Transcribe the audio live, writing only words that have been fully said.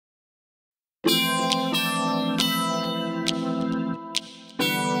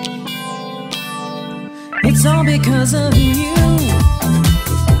It's all because of you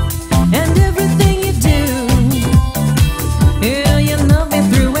and everything you do. Yeah, you love me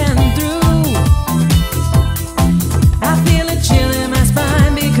through and through. I feel a chill in my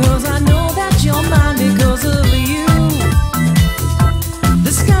spine because I know that you're mine because of you.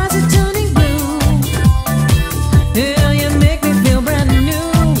 The skies are turning blue. Yeah, you make me feel brand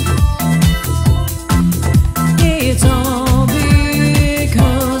new. It's all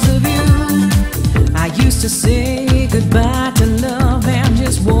because of you. I used to say goodbye to love and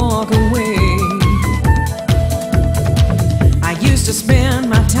just walk away. I used to spend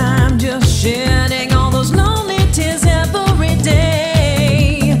my time just shedding all those lonely tears every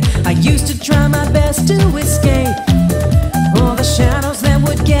day. I used to try my best to escape all the shadows that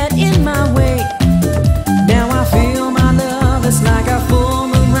would get in my way. Now I feel my love is like a full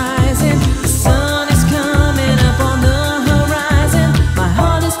moon rising. The sun is coming up on the horizon. My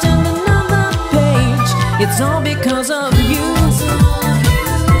heart is turned another page. It's all because of you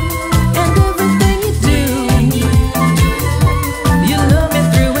and everything you do. You love me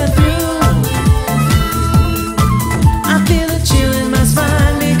through and through. I feel a chill in my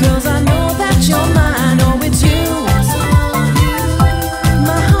spine because I know that you're mine. Oh, it's you.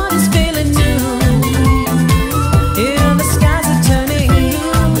 My heart is feeling new. Yeah, the skies are turning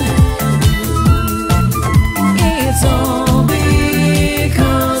blue. It's all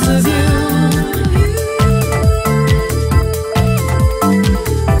because of you.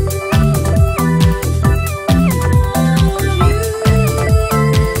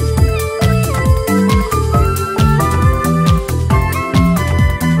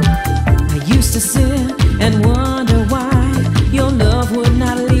 I used to sit and wonder why your love would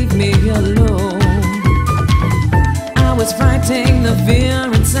not leave me alone. I was fighting the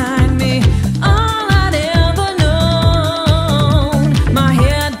fear inside me, all I'd ever known. My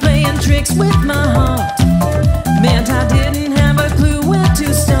head playing tricks with my heart meant I didn't have a clue where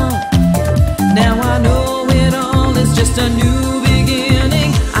to start. Now I know it all is just a new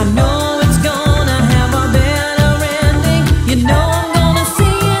beginning. I know it's gonna have a better ending. You know I'm gonna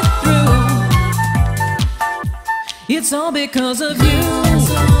see it through. It's all because of you.